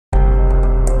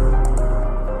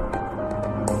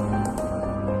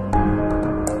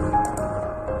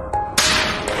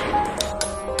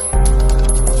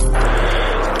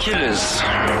Killers,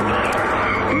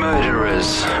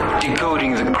 murderers,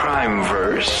 decoding the crime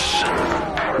verse.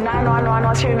 911,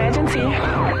 what's your emergency?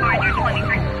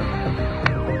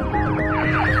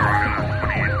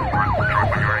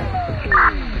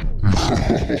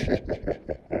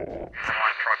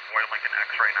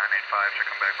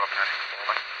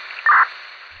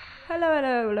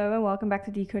 Hello, and welcome back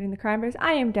to Decoding the Crime Verse.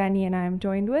 I am Danny, and I am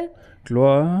joined with...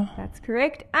 Gloire. That's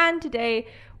correct. And today,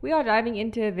 we are diving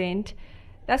into an event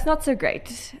that's not so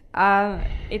great.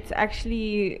 It's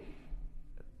actually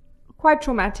quite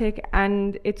traumatic,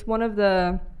 and it's one of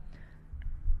the...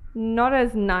 not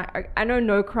as nice... I know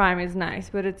no crime is nice,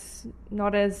 but it's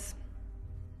not as...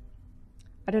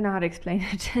 I don't know how to explain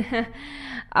it.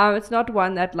 It's not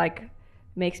one that, like,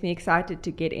 makes me excited to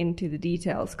get into the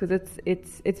details, because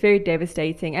it's very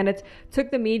devastating, and it took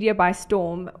the media by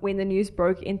storm when the news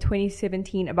broke in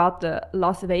 2017 about the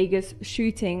Las Vegas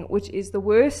shooting, which is the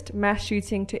worst mass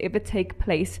shooting to ever take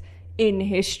place in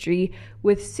history,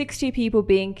 with 60 people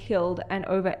being killed and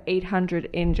over 800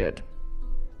 injured.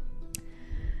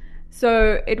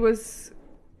 So it was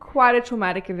quite a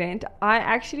traumatic event. I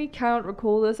actually cannot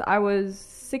recall this. I was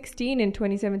 16 in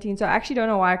 2017, so I actually don't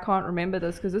know why I can't remember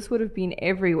this, because this would have been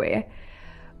everywhere.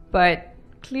 But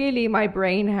clearly my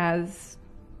brain has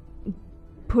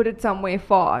put it somewhere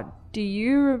far. Do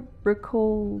you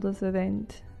recall this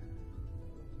event?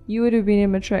 You would have been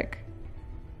in matric.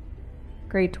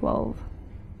 Grade 12.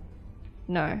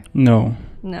 No.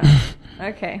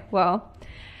 Okay, well,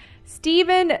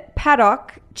 Stephen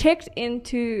Paddock checked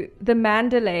into the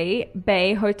Mandalay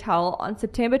Bay Hotel on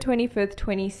September 25th,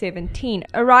 2017,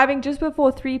 arriving just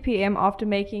before 3 p.m. after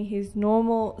making his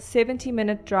normal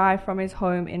 70-minute drive from his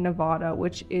home in Nevada,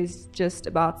 which is just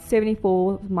about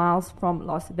 74 miles from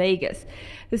Las Vegas.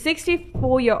 The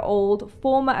 64-year-old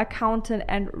former accountant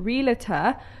and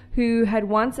realtor, who had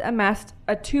once amassed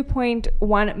a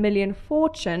 $2.1 million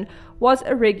fortune, was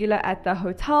a regular at the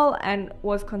hotel and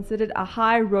was considered a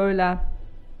high roller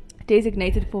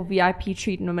designated for VIP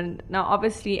treatment. Now,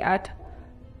 obviously,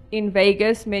 in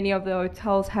Vegas, many of the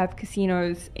hotels have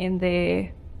casinos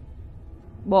on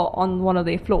one of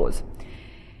their floors.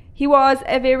 He was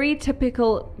a very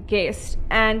typical guest,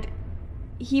 and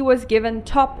he was given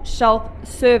top shelf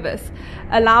service,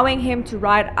 allowing him to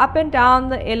ride up and down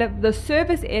the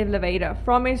service elevator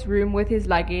from his room with his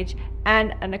luggage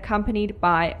and accompanied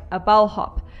by a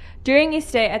bellhop. During his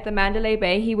stay at the Mandalay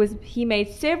Bay, he made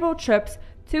several trips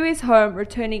to his home,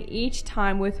 returning each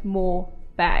time with more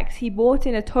bags. He brought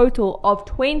in a total of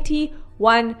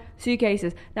 21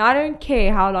 suitcases. Now, I don't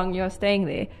care how long you're staying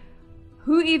there.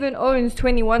 Who even owns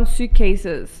 21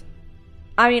 suitcases?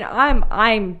 I mean,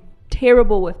 I'm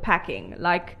terrible with packing.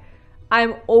 Like,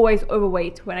 I'm always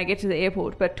overweight when I get to the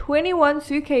airport, but 21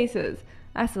 suitcases,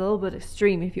 that's a little bit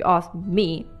extreme if you ask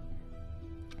me.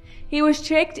 He was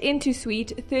checked into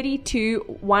suite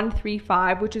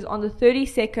 32135, which is on the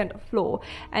 32nd floor,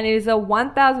 and it is a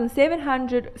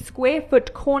 1,700 square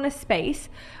foot corner space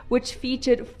which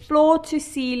featured floor to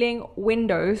ceiling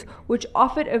windows which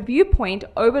offered a viewpoint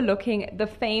overlooking the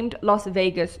famed Las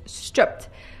Vegas Strip.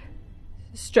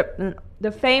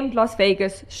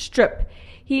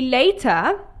 He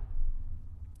later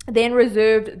then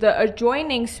reserved the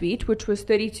adjoining suite, which was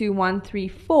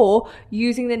 32134,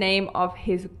 using the name of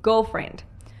his girlfriend.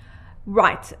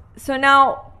 Right, so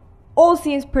now all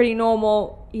seems pretty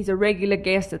normal. He's a regular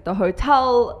guest at the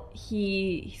hotel.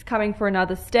 He's coming for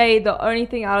another stay. The only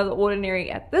thing out of the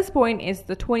ordinary at this point is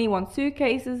the 21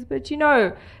 suitcases, but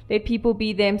let people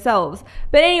be themselves.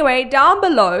 But anyway, down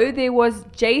below there was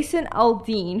Jason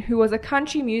Aldean, who was a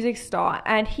country music star,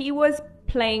 and he was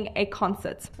playing a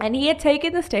concert, and he had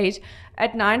taken the stage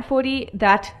at 9:40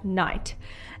 that night,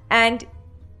 and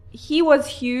he was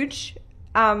huge.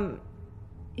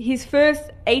 His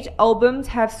first 8 albums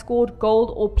have scored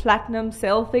gold or platinum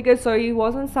sale figures, so he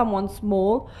wasn't someone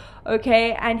small,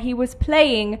 okay? And he was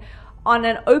playing on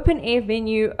an open air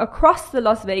venue across the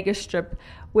Las Vegas Strip,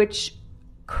 which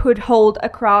could hold a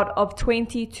crowd of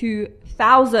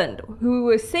 22,000 who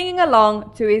were singing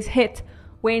along to his hit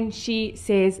When She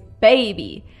Says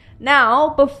Baby. Now,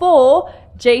 before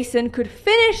Jason could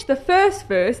finish the first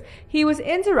verse, he was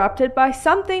interrupted by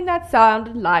something that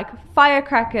sounded like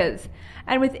firecrackers.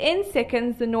 And within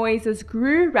seconds, the noises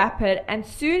grew rapid, and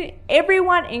soon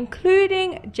everyone,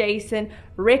 including Jason,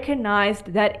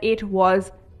 recognized that it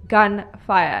was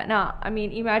gunfire. Now, I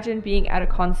mean, imagine being at a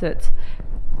concert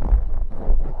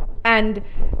and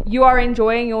you are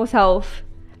enjoying yourself,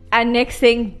 and next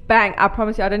thing, bang, I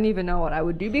promise you, I don't even know what I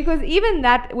would do, because even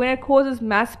that, when it causes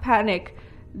mass panic,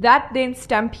 that then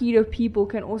stampede of people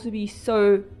can also be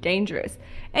so dangerous.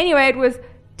 Anyway, it was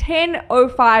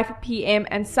 10:05 p.m.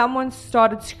 and someone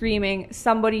started screaming,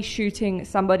 "Somebody's shooting,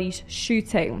 somebody's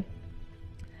shooting."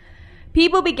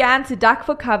 People began to duck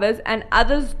for covers, and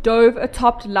others dove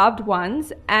atop loved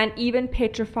ones and even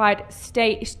petrified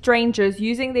strangers,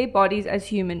 using their bodies as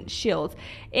human shields.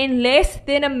 In less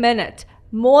than a minute,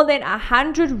 more than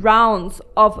 100 rounds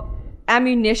of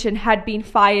ammunition had been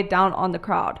fired down on the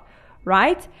crowd,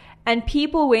 right? And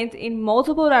people went in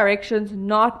multiple directions,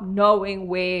 not knowing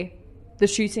where the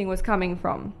shooting was coming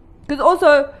from. Because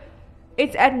also,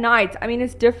 it's at night. I mean,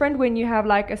 it's different when you have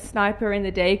like a sniper in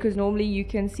the day, because normally you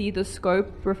can see the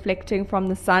scope reflecting from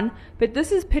the sun. But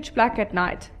this is pitch black at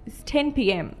night. It's 10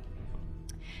 p.m.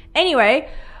 Anyway,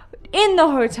 in the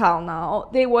hotel now,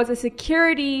 there was a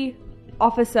security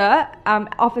officer,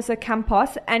 Officer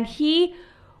Campos, and he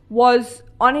was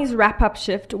on his wrap-up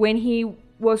shift when he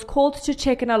was called to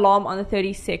check an alarm on the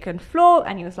 32nd floor.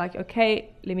 And he was like,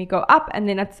 okay, let me go up, and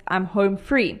then I'm home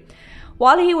free.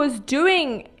 While he was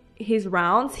doing his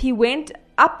rounds, he went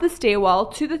up the stairwell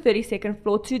to the 32nd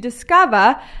floor to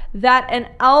discover that an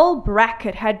L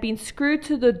bracket had been screwed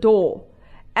to the door,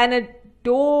 and a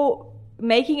door,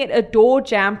 making it a door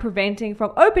jam, preventing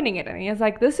from opening it. And he was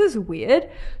like, this is weird.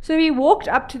 So he walked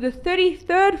up to the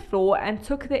 33rd floor and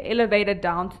took the elevator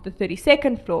down to the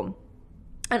 32nd floor.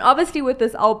 And obviously with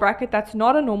this L bracket, that's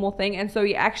not a normal thing. And so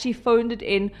he actually phoned it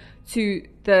in to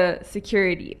the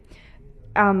security,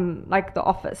 like the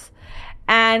office.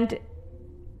 And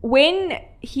when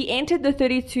he entered the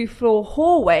 32 floor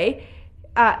hallway,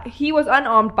 he was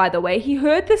unarmed, by the way. He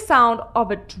heard the sound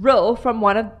of a drill from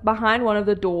behind one of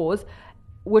the doors,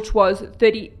 which was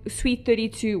Suite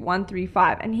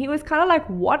 32135. And he was kind of like,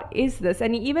 what is this?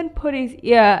 And he even put his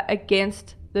ear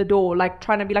against the door, like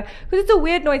trying to be like, because it's a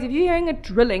weird noise. If you're hearing a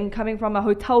drilling coming from a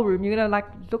hotel room, you're going to like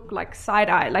look like side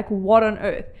eye, like what on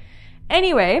earth?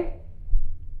 Anyway,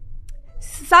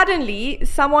 suddenly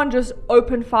someone just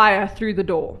opened fire through the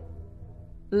door.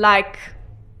 Like,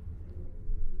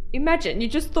 imagine, you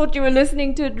just thought you were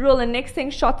listening to a drill, and next thing,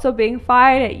 shots are being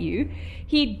fired at you.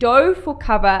 He dove for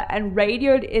cover and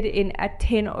radioed it in at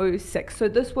 10:06. So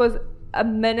this was a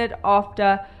minute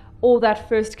after all that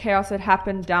first chaos had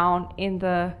happened down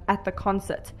at the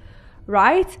concert,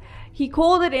 right? He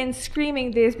called it in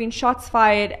screaming, there's been shots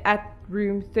fired at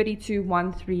room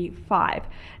 32135.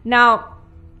 Now,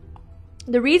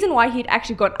 the reason why he'd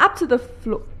actually gone up to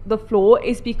the floor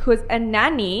is because a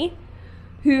nanny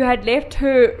who had left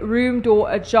her room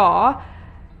door ajar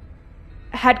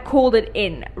had called it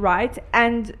in, right?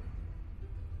 And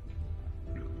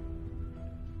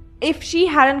if she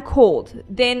hadn't called,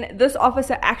 then this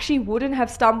officer actually wouldn't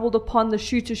have stumbled upon the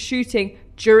shooter shooting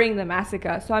during the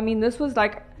massacre. So, I mean, this was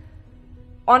like,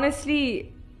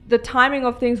 honestly, the timing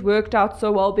of things worked out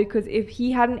so well, because if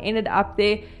he hadn't ended up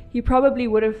there, he probably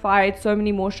would have fired so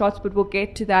many more shots, but we'll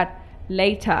get to that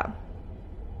later.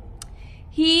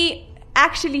 He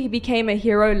actually became a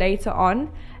hero later on,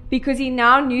 because he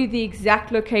now knew the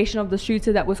exact location of the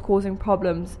shooter that was causing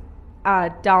problems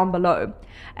down below.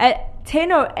 At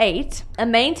 10:08, a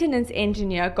maintenance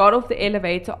engineer got off the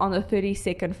elevator on the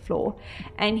 32nd floor,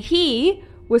 and he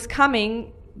was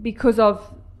coming because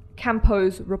of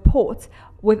Campo's report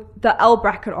with the L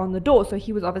bracket on the door, so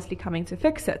he was obviously coming to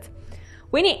fix it.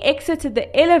 When he exited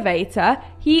the elevator,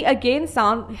 he again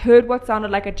heard what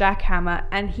sounded like a jackhammer,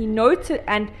 and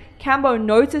Campo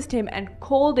noticed him and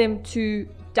called him to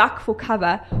duck for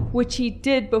cover, which he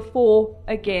did before,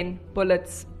 again,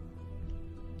 bullets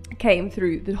came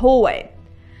through the hallway.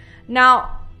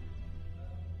 Now,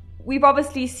 we've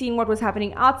obviously seen what was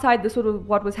happening outside, the sort of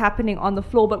what was happening on the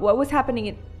floor, but what was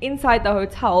happening inside the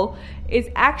hotel is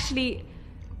actually,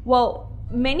 well,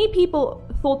 many people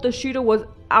thought the shooter was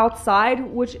outside,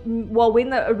 when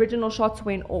the original shots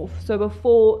went off, so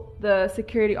before the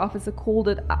security officer called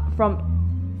it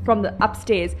from the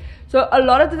upstairs. So a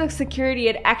lot of the security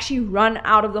had actually run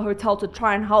out of the hotel to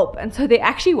try and help, and so there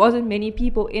actually wasn't many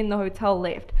people in the hotel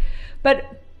left.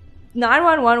 But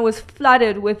 911 was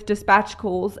flooded with dispatch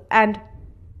calls, and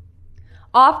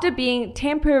after being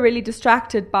temporarily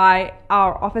distracted by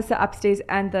our officer upstairs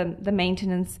and the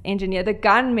maintenance engineer, the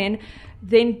gunmen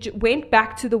then went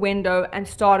back to the window and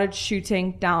started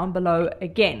shooting down below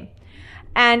again.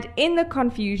 And in the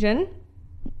confusion,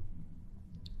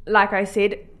 like I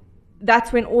said,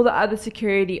 that's when all the other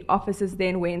security officers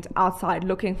then went outside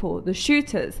looking for the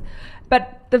shooters.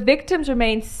 But the victims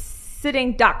remained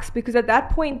sitting ducks, because at that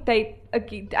point they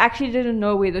actually didn't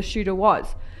know where the shooter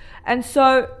was. And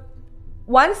so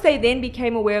once they then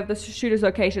became aware of the shooter's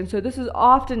location, so this is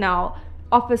after now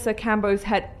Officer Campos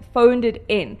had phoned it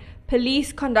in,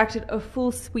 police conducted a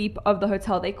full sweep of the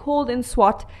hotel. They called in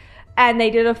SWAT, and they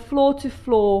did a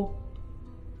floor-to-floor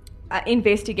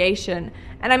investigation.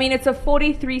 And I mean, it's a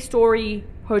 43-story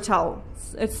hotel.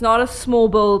 It's not a small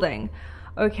building,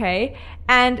 okay?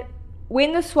 And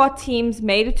when the SWAT teams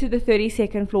made it to the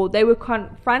 32nd floor, they were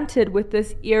confronted with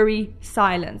this eerie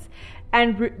silence.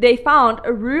 And they found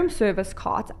a room service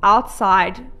cart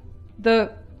outside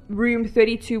the room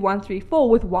 32134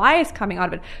 with wires coming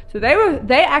out of it. So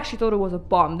they actually thought it was a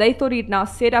bomb. They thought he'd now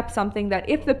set up something that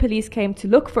if the police came to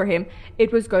look for him,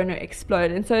 it was going to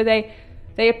explode. And so they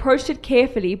approached it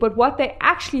carefully, but what they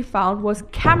actually found was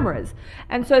cameras.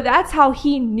 And so that's how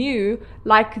he knew,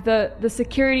 like, the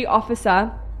security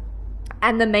officer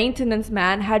and the maintenance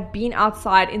man had been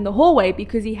outside in the hallway,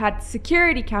 because he had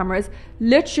security cameras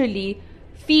literally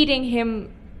feeding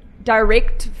him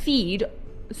direct feed,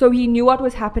 so he knew what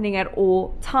was happening at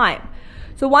all time.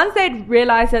 So once they'd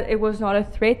realized that it was not a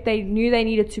threat, they knew they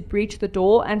needed to breach the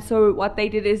door. And so what they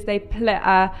did is they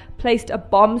placed a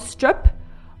bomb strip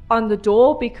on the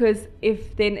door, because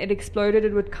if then it exploded,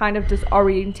 it would kind of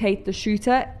disorientate the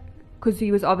shooter, because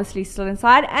he was obviously still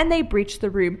inside. And they breached the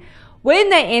room.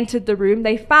 When they entered the room,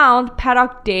 they found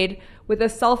Paddock dead with a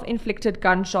self-inflicted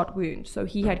gunshot wound. So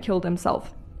he had killed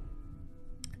himself.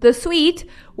 The suite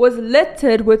was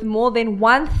littered with more than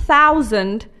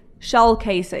 1,000 shell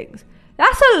casings.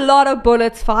 That's a lot of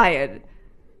bullets fired.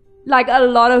 Like, a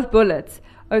lot of bullets.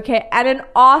 Okay, and an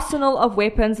arsenal of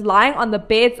weapons lying on the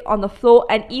beds, on the floor,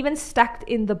 and even stacked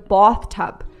in the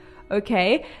bathtub.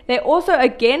 Okay, they also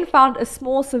again found a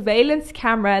small surveillance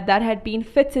camera that had been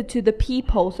fitted to the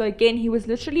peephole. So again, he was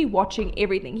literally watching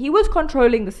everything. He was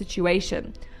controlling the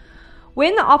situation.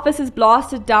 When the officers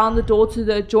blasted down the door to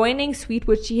the adjoining suite,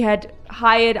 which he had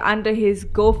hired under his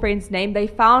girlfriend's name, they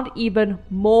found even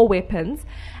more weapons.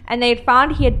 And they had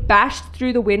found he had bashed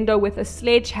through the window with a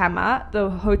sledgehammer, the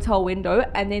hotel window,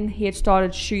 and then he had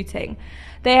started shooting.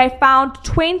 They had found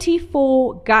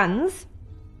 24 guns,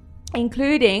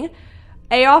 including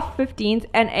AR-15s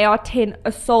and AR-10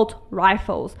 assault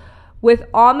rifles with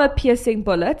armor-piercing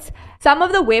bullets. Some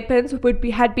of the weapons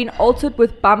had been altered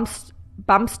with bump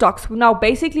stocks. Now,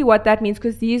 basically what that means,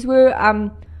 because these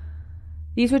were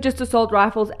just assault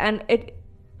rifles, and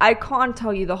I can't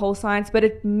tell you the whole science, but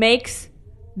it makes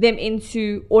them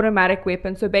into automatic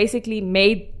weapons. So basically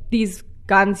made these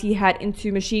guns he had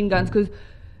into machine guns, because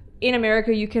in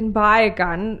America you can buy a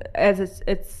gun, as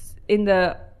it's in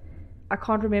the, I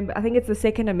can't remember, I think it's the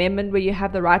Second Amendment, where you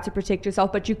have the right to protect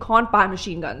yourself, but you can't buy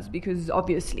machine guns, because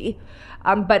obviously,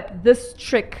 but this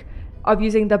trick of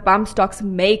using the bump stocks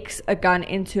makes a gun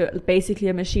into basically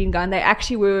a machine gun. They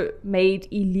actually were made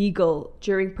illegal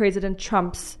during President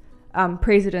Trump's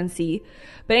presidency.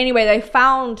 But anyway, they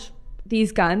found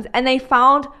these guns, and they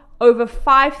found over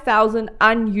 5,000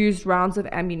 unused rounds of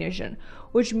ammunition,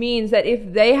 which means that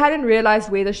if they hadn't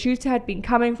realized where the shooter had been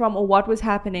coming from or what was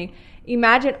happening,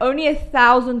 imagine only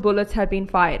 1,000 bullets had been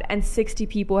fired and 60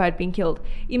 people had been killed.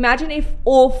 Imagine if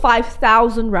all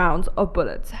 5,000 rounds of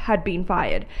bullets had been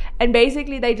fired. And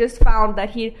basically they just found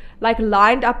that he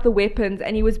lined up the weapons,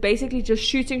 and he was basically just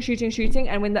shooting,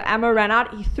 and when the ammo ran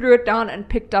out, he threw it down and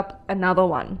picked up another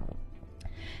one.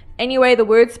 Anyway, the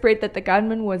word spread that the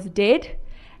gunman was dead,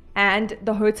 and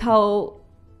the hotel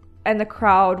and the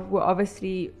crowd were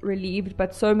obviously relieved,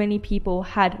 but so many people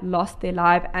had lost their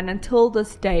life, and until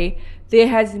this day, there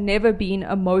has never been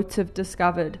a motive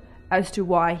discovered as to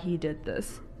why he did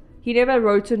this. He never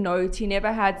wrote a note,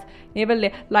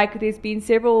 there's been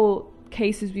several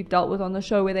cases we've dealt with on the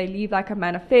show where they leave a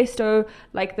manifesto,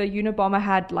 the Unabomber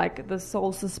had the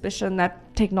sole suspicion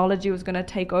that technology was going to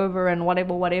take over and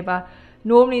whatever.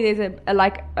 Normally there's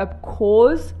a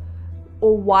cause,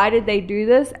 or why did they do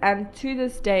this? And to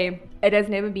this day, it has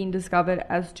never been discovered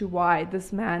as to why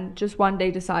this man just one day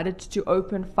decided to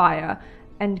open fire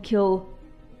and kill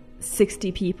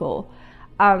 60 people.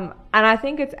 And I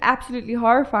think it's absolutely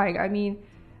horrifying. I mean,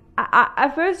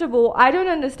 I first of all, I don't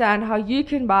understand how you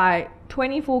can buy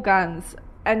 24 guns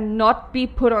and not be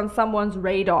put on someone's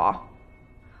radar,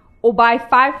 or buy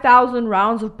 5,000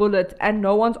 rounds of bullets and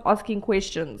no one's asking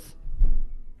questions.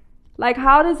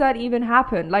 How does that even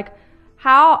happen?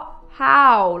 How?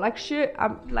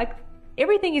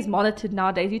 Everything is monitored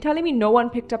nowadays. You're telling me no one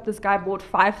picked up this guy bought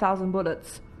 5,000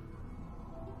 bullets?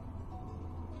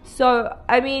 So,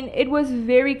 I mean, it was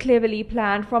very cleverly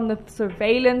planned, from the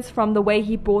surveillance, from the way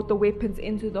he brought the weapons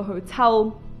into the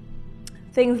hotel,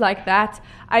 things like that.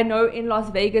 I know in Las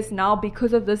Vegas now,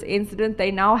 because of this incident, they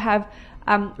now have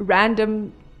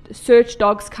random search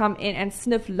dogs come in and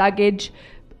sniff luggage,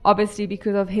 obviously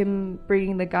because of him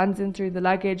bringing the guns in through the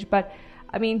luggage. But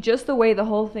I mean, just the way the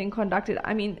whole thing conducted,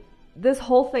 I mean, this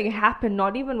whole thing happened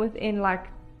not even within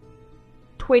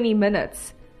 20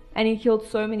 minutes, and he killed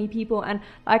so many people. And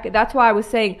like that's why I was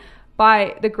saying,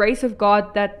 by the grace of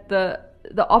God, that the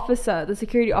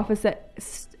security officer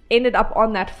ended up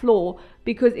on that floor,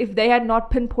 because if they had not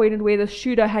pinpointed where the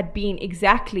shooter had been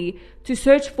exactly, to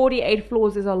search 48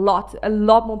 floors is a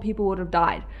lot more people would have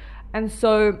died. And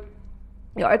so,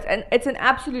 it's an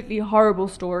absolutely horrible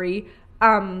story.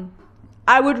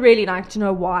 I would really like to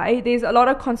know why. There's a lot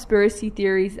of conspiracy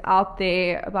theories out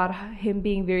there about him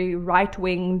being very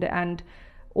right-winged and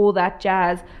all that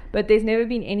jazz, but there's never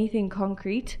been anything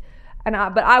concrete. And I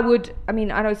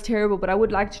know it's terrible, but I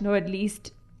would like to know at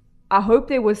least, I hope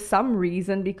there was some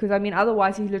reason, because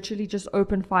otherwise he literally just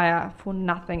opened fire for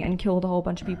nothing and killed a whole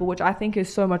bunch of people, which I think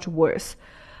is so much worse.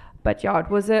 But yeah,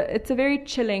 it's a very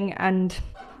chilling and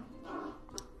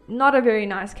not a very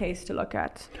nice case to look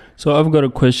at. So I've got a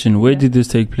question. Where did this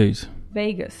take place?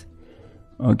 Vegas.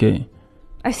 Okay.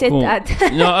 I said that.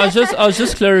 No, I was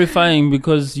just clarifying,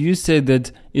 because you said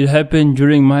that it happened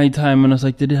during my time, and I was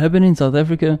like, did it happen in South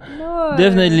Africa? No.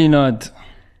 Definitely not.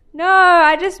 No,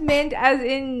 I just meant as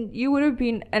in you would have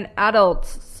been an adult.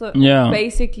 So yeah.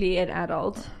 Basically an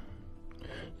adult.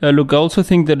 Yeah, look, I also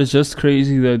think that it's just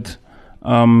crazy that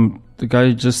the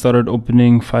guy just started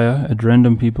opening fire at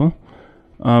random people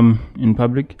in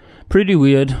public. Pretty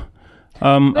weird.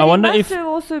 But I wonder must if have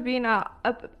also been a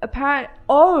apparent.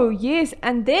 Oh yes,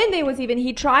 and then there was even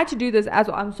he tried to do this as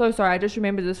well. I'm so sorry. I just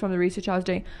remembered this from the research I was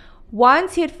doing.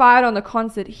 Once he had fired on the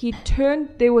concert,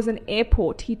 there was an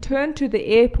airport. He turned to the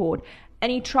airport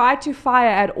and he tried to fire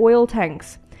at oil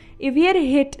tanks. If he had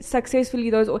hit successfully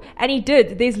those, and he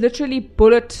did, there's literally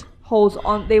bullet holes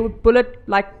on. They would bullet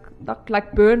like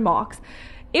burn marks.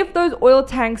 If those oil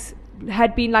tanks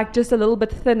had been like just a little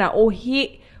bit thinner, or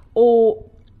he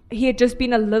had just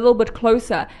been a little bit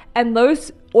closer, and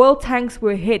those oil tanks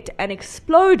were hit and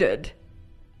exploded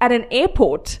at an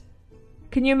airport,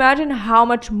 can you imagine how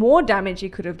much more damage he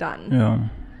could have done? Yeah.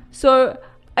 So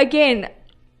again,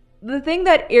 the thing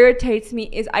that irritates me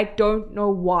is I don't know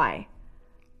why.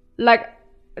 Like,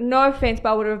 no offense,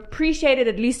 but I would have appreciated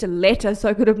at least a letter so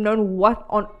I could have known what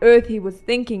on earth he was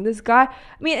thinking. This guy,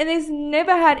 and he's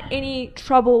never had any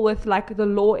trouble with like the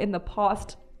law in the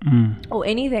past or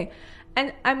anything.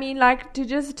 And to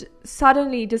just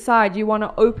suddenly decide you want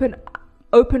to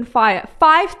open fire,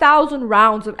 5,000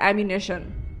 rounds of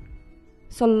ammunition.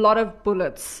 It's a lot of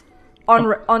bullets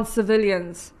on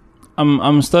civilians.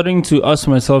 I'm starting to ask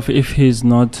myself if he's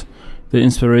not the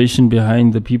inspiration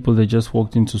behind the people that just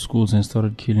walked into schools and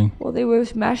started killing. Well, there were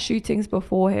mass shootings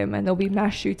before him, and there'll be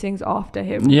mass shootings after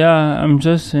him. Yeah, I'm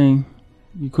just saying,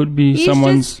 he could be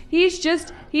someone's. He's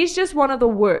just one of the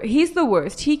worst. He's the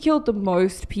worst. He killed the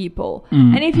most people.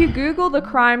 And if you Google the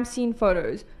crime scene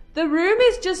photos, the room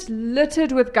is just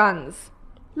littered with guns.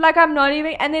 Like, I'm not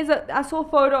even, and I saw a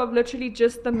photo of literally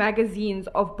just the magazines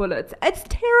of bullets. It's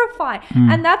terrifying.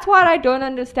 And that's what I don't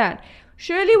understand.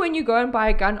 Surely when you go and buy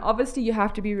a gun, obviously you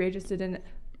have to be registered in it.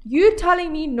 You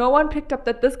telling me no one picked up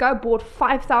that this guy bought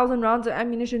 5,000 rounds of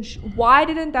ammunition? Why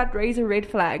didn't that raise a red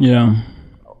flag? Yeah.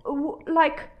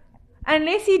 Like,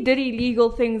 unless he did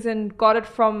illegal things and got it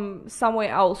from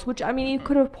somewhere else, which, he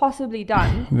could have possibly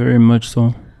done. Very much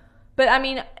so. But,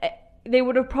 they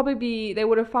would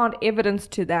have found evidence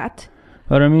to that.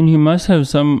 But he must have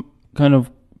some kind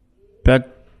of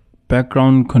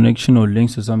background connection or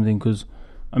links or something, because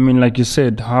like you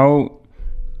said, how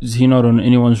is he not on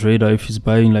anyone's radar if he's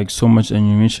buying like so much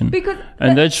ammunition?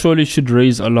 And that surely should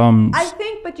raise alarms.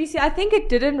 I think it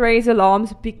didn't raise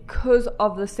alarms because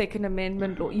of the Second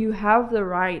Amendment law. You have the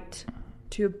right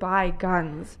to buy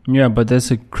guns. Yeah, but that's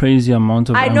a crazy amount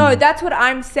of I know, that's what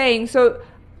I'm saying. So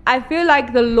I feel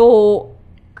like the law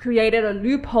created a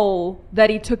loophole that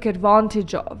he took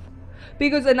advantage of.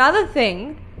 Because another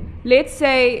thing, let's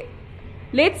say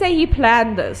he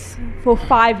planned this for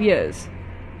 5 years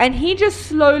and he just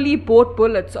slowly bought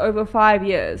bullets over 5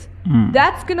 years.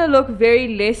 That's going to look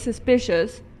very less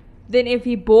suspicious than if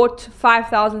he bought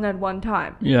 5,000 at one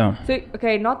time. Yeah. So,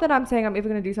 okay, not that I'm saying I'm ever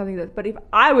going to do something like this, but if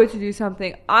I were to do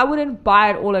something, I wouldn't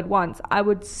buy it all at once. I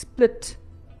would split.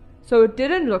 So it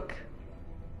didn't look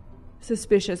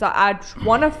suspicious. I'd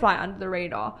want to fly under the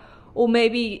radar. Or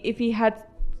maybe if he had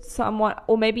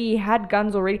maybe he had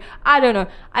guns already. I don't know.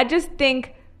 I just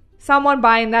think someone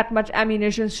buying that much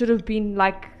ammunition should have been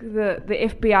like the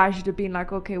FBI should have been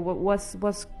like, okay,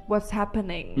 what's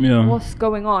happening? Yeah. What's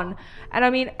going on?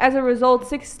 And as a result,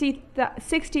 60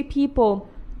 people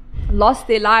lost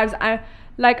their lives.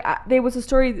 There was a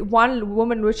story, one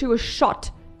woman where she was shot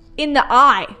in the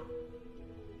eye.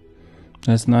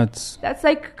 That's nuts. That's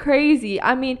like crazy.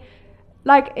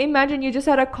 Imagine you just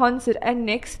had a concert and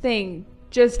next thing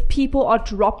just people are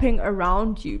dropping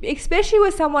around you, especially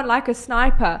with someone like a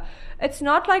sniper. It's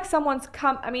not like someone's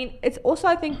come. I mean, it's also,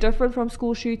 I think, different from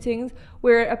school shootings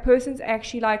where a person's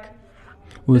actually like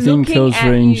within looking close at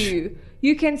range.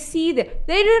 You can see that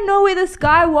they didn't know where this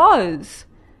guy was.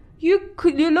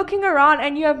 You're looking around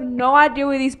and you have no idea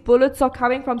where these bullets are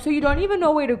coming from, so you don't even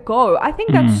know where to go. I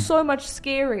think that's so much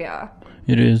scarier.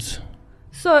 It is.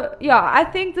 So yeah, I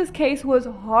think this case was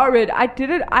horrid.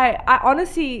 I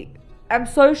honestly am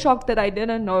so shocked that I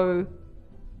didn't know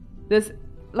this.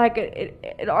 Like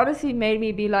it honestly made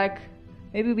me be like,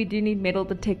 maybe we do need metal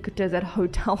detectors at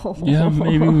hotels. Yeah,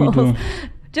 maybe we do.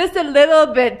 Just a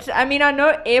little bit. I mean, I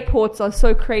know airports are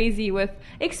so crazy with,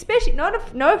 especially,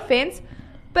 no offense,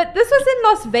 but this was in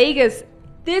Las Vegas.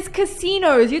 There's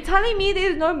casinos. You're telling me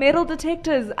there's no metal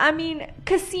detectors? I mean,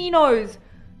 casinos.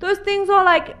 Those things are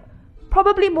like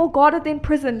probably more guarded than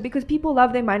prison because people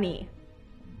love their money.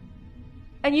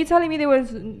 And you're telling me there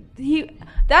was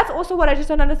that's also what I just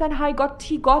don't understand, how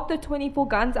he got the 24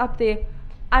 guns up there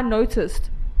unnoticed.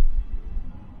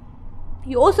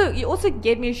 You also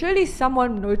get me, surely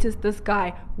someone noticed this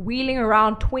guy wheeling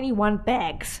around 21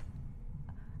 bags.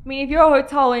 I mean, if you're a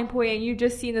hotel employee and you've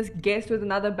just seen this guest with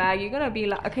another bag, you're gonna be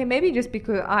like, okay, maybe just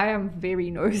because I am very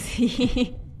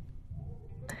nosy.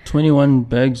 21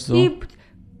 bags though.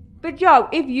 But yeah,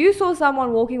 if you saw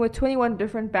someone walking with 21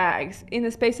 different bags in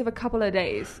the space of a couple of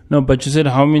days. No, but you said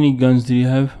how many guns do you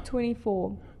have?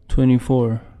 24.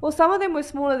 24. Well, some of them were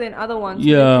smaller than other ones.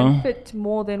 Yeah. So they can fit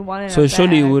more than one in So a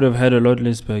surely you bag. would have had a lot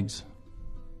less bags.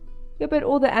 Yeah, but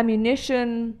all the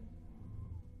ammunition.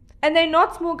 And they're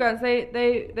not small guns.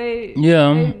 They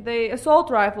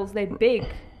assault rifles. They're big.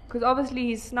 Because obviously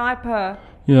he's sniper.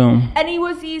 Yeah. And he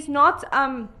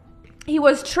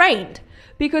was trained.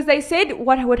 Because they said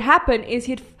what would happen is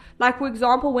like for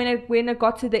example, when it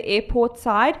got to the airport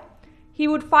side, he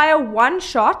would fire one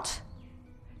shot,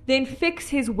 then fix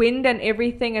his wind and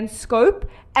everything and scope,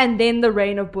 and then the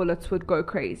rain of bullets would go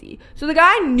crazy. So the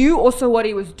guy knew also what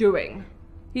he was doing.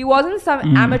 He wasn't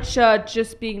some amateur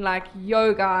just being like,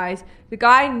 yo guys. The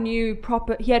guy knew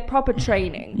he had proper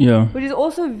training. Yeah. Which is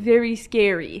also very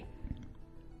scary.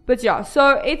 But yeah,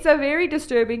 so it's a very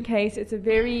disturbing case. It's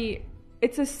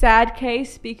a sad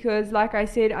case because, like I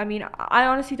said, I mean, I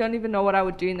honestly don't even know what I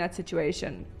would do in that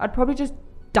situation. I'd probably just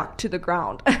duck to the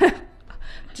ground.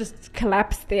 Just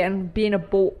collapse there and be in a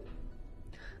ball.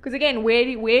 Because again, where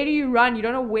do you run? You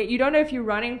don't know where. You don't know if you're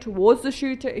running towards the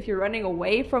shooter, if you're running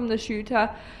away from the shooter.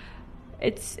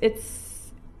 If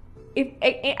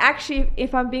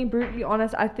I'm being brutally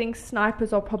honest, I think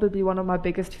snipers are probably one of my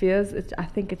biggest fears. I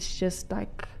think it's just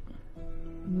like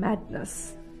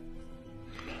madness.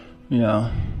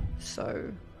 Yeah.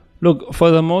 So look,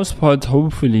 for the most part,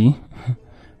 hopefully,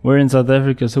 we're in South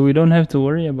Africa, so we don't have to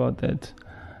worry about that.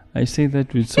 I say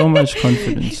that with so much He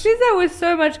confidence. says that with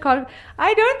so much confidence.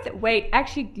 I don't... Wait,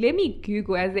 actually, let me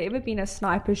Google. Has there ever been a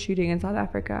sniper shooting in South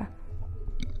Africa?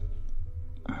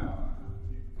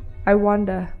 I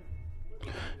wonder.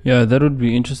 Yeah, that would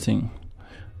be interesting.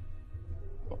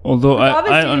 Although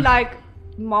Obviously, like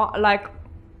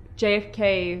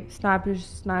JFK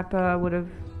sniper would have...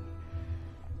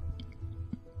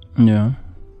 Yeah.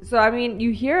 So, I mean,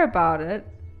 you hear about it.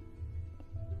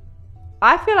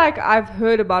 I feel like I've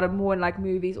heard about it more in like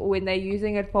movies or when they're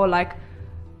using it for like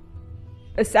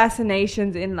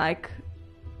assassinations in like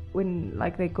when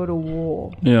like they go to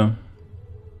war. Yeah.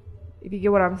 If you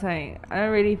get what I'm saying. I don't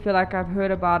really feel like I've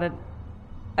heard about it.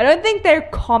 I don't think they're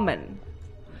common.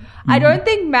 I don't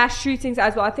think mass shootings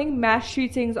as well. I think mass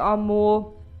shootings are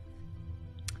more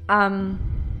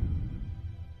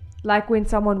like when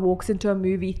someone walks into a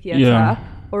movie theater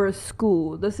or a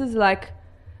school. This is like,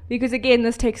 because again,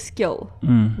 this takes skill.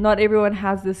 Not everyone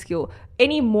has the skill.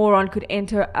 Any moron could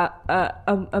enter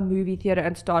a movie theater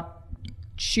and start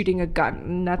shooting a gun,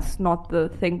 and that's not the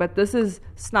thing. But this is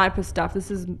sniper stuff.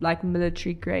 This is like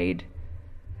military grade.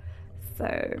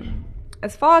 So,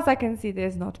 as far as I can see,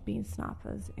 there's not been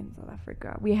snipers in South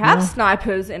Africa. We have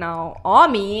snipers in our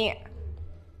army,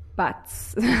 but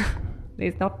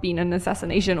there's not been an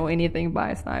assassination or anything by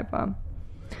a sniper.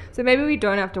 So maybe we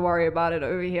don't have to worry about it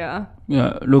over here.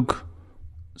 Yeah, look,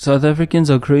 South Africans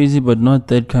are crazy, but not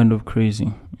that kind of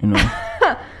crazy, you know.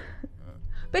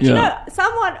 But you know,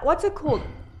 someone, what's it called?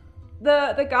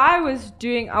 The guy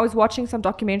I was watching some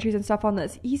documentaries and stuff on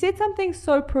this. He said something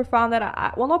so profound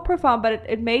that well, not profound, but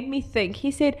it made me think.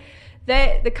 He said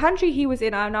The country he was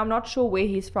in, and I'm not sure where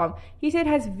he's from, he said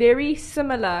has very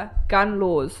similar gun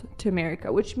laws to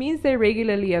America, which means they're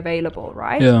regularly available,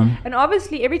 right? Yeah. And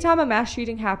obviously, every time a mass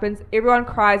shooting happens, everyone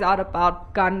cries out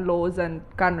about gun laws and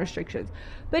gun restrictions.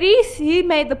 But he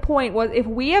made the point was, if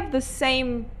we have the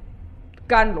same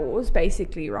gun laws,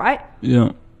 basically, right?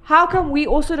 Yeah. How come we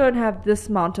also don't have this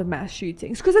amount of mass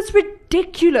shootings? Because it's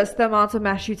ridiculous, the amount of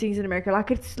mass shootings in America.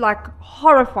 Like, it's like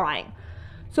horrifying.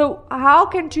 So how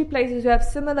can two places who have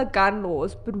similar gun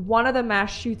laws, but one of the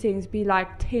mass shootings be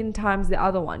like 10 times the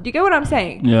other one? Do you get what I'm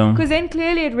saying? Yeah. Because then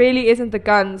clearly it really isn't the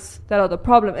guns that are the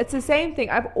problem. It's the same thing.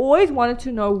 I've always wanted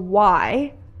to know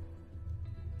why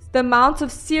the amount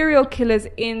of serial killers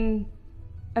in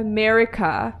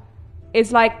America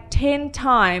is like 10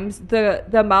 times the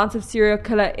amount of serial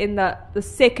killer in the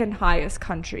second highest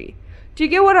country. Do you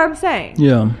get what I'm saying?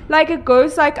 Yeah. Like, it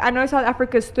goes like, I know South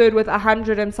Africa's third with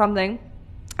 100 and something,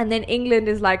 and then England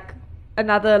is like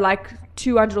another like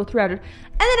 200 or 300, and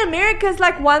then America's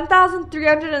like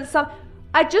 1,300 and some.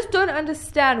 I just don't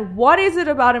understand, what is it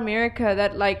about America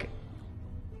that like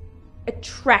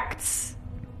attracts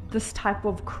this type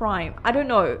of crime? I don't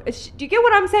know. Do you get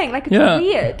what I'm saying? Like, it's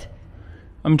weird.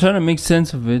 I'm trying to make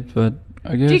sense of it, but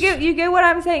I guess... Do you get what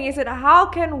I'm saying? Is that how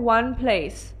can one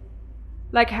place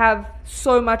like have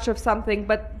so much of something,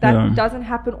 but that doesn't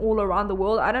happen all around the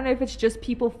world? I don't know if it's just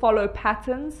people follow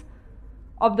patterns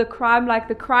of the crime. Like,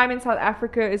 the crime in South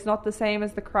Africa is not the same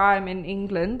as the crime in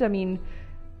England. I mean,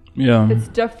 it's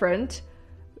different.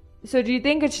 So do you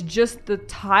think it's just the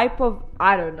type of...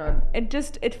 I don't know.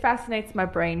 It fascinates my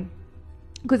brain.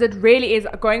 Because it really is,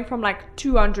 going from like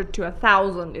 200 to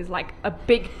 1,000 is like a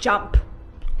big jump. Do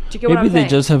you get what I'm saying? Maybe they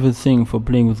just have a thing for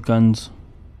playing with guns.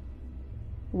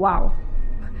 Wow.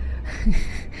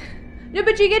 No,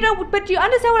 but you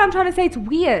understand what I'm trying to say? It's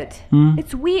weird.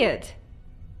 It's weird.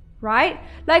 Right?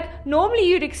 Like, normally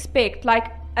you'd expect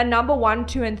like a number 1,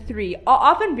 2, and 3 are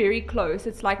often very close.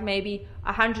 It's like maybe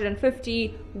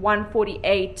 150,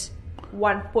 148,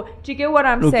 140. Do you get what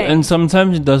I'm saying? And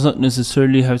sometimes it does not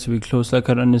necessarily have to be close. Like,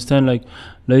 I understand, like,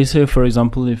 let's say, for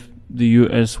example, if the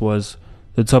US was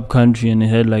the top country and it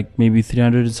had like maybe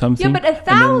 300 or something. Yeah, but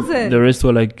 1,000. The rest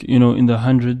were like, in the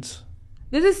hundreds.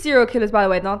 This is serial killers, by the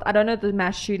way. I don't know the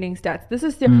mass shooting stats. This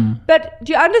is but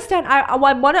do you understand? I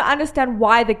want to understand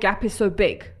why the gap is so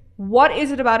big. What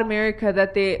is it about America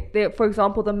that they for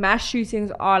example, the mass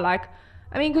shootings are like...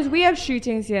 I mean, because we have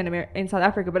shootings here in South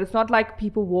Africa, but it's not like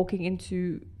people walking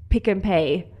into Pick n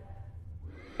Pay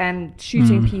and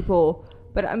shooting people.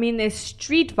 But I mean, there's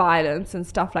street violence and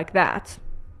stuff like that.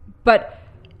 But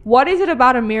what is it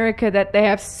about America that they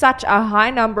have such a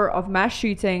high number of mass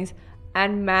shootings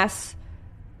and mass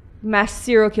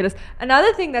serial killers?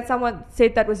 Another thing that someone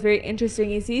said that was very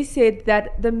interesting is he said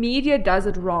that the media does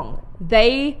it wrong.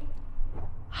 They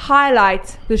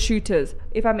highlight the shooters.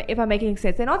 If I'm making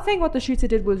sense, they're not saying what the shooter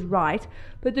did was right,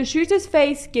 but the shooter's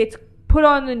face gets put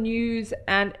on the news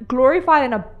and glorified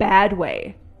in a bad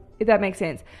way, if that makes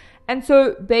sense. And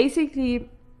so basically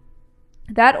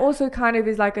that also kind of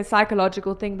is like a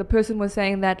psychological thing. The person was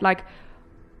saying that like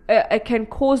it can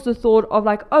cause the thought of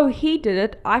like, oh, he did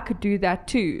it, I could do that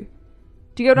too.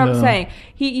 Do you get what I'm saying?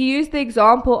 He used the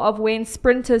example of when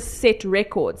sprinters set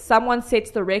records. Someone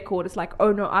sets the record. It's like,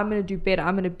 oh no, I'm going to do better.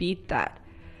 I'm going to beat that.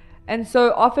 And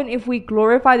so often if we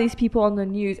glorify these people on the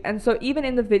news, and so even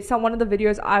in one of the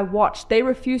videos I watched, they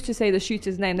refuse to say the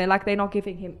shooter's name. They're not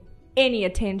giving him any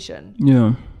attention.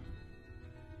 Yeah.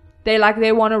 They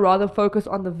want to rather focus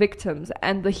on the victims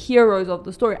and the heroes of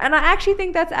the story. And I actually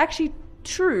think that's actually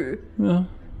true. Yeah.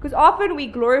 Because often we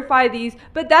glorify these,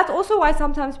 but that's also why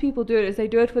sometimes people do it, is they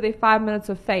do it for their 5 minutes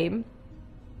of fame.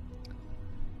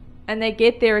 And they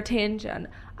get their attention.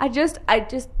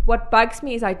 What bugs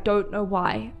me is I don't know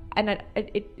why. And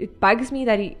it bugs me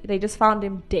that they just found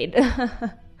him dead.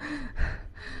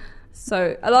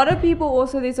 So a lot of people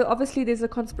also, there's a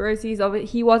conspiracies of it.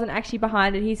 He wasn't actually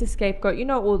behind it. He's a scapegoat. You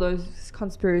know, all those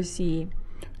conspiracy.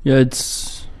 Yeah,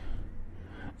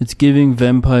 it's giving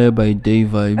Vampire by Day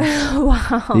vibes.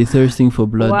 Wow. They're thirsting for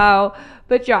blood. Wow.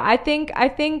 But yeah, I think I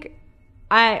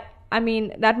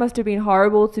mean, that must have been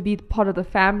horrible to be part of the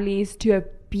families, to have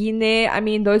been there. I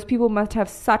mean, those people must have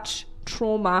such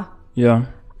trauma. Yeah.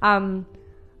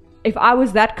 If I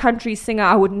was that country singer,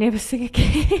 I would never sing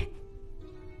again.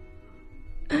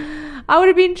 I would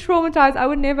have been traumatized. I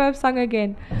would never have sung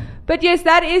again. But yes,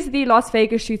 that is the Las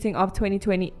Vegas shooting of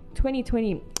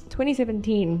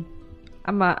 2017.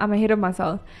 I'm ahead of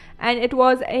myself. And it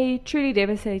was a truly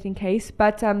devastating case.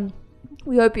 But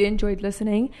we hope you enjoyed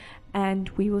listening. And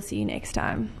we will see you next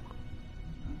time.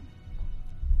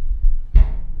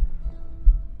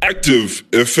 Active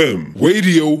FM.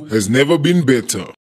 Radio has never been better.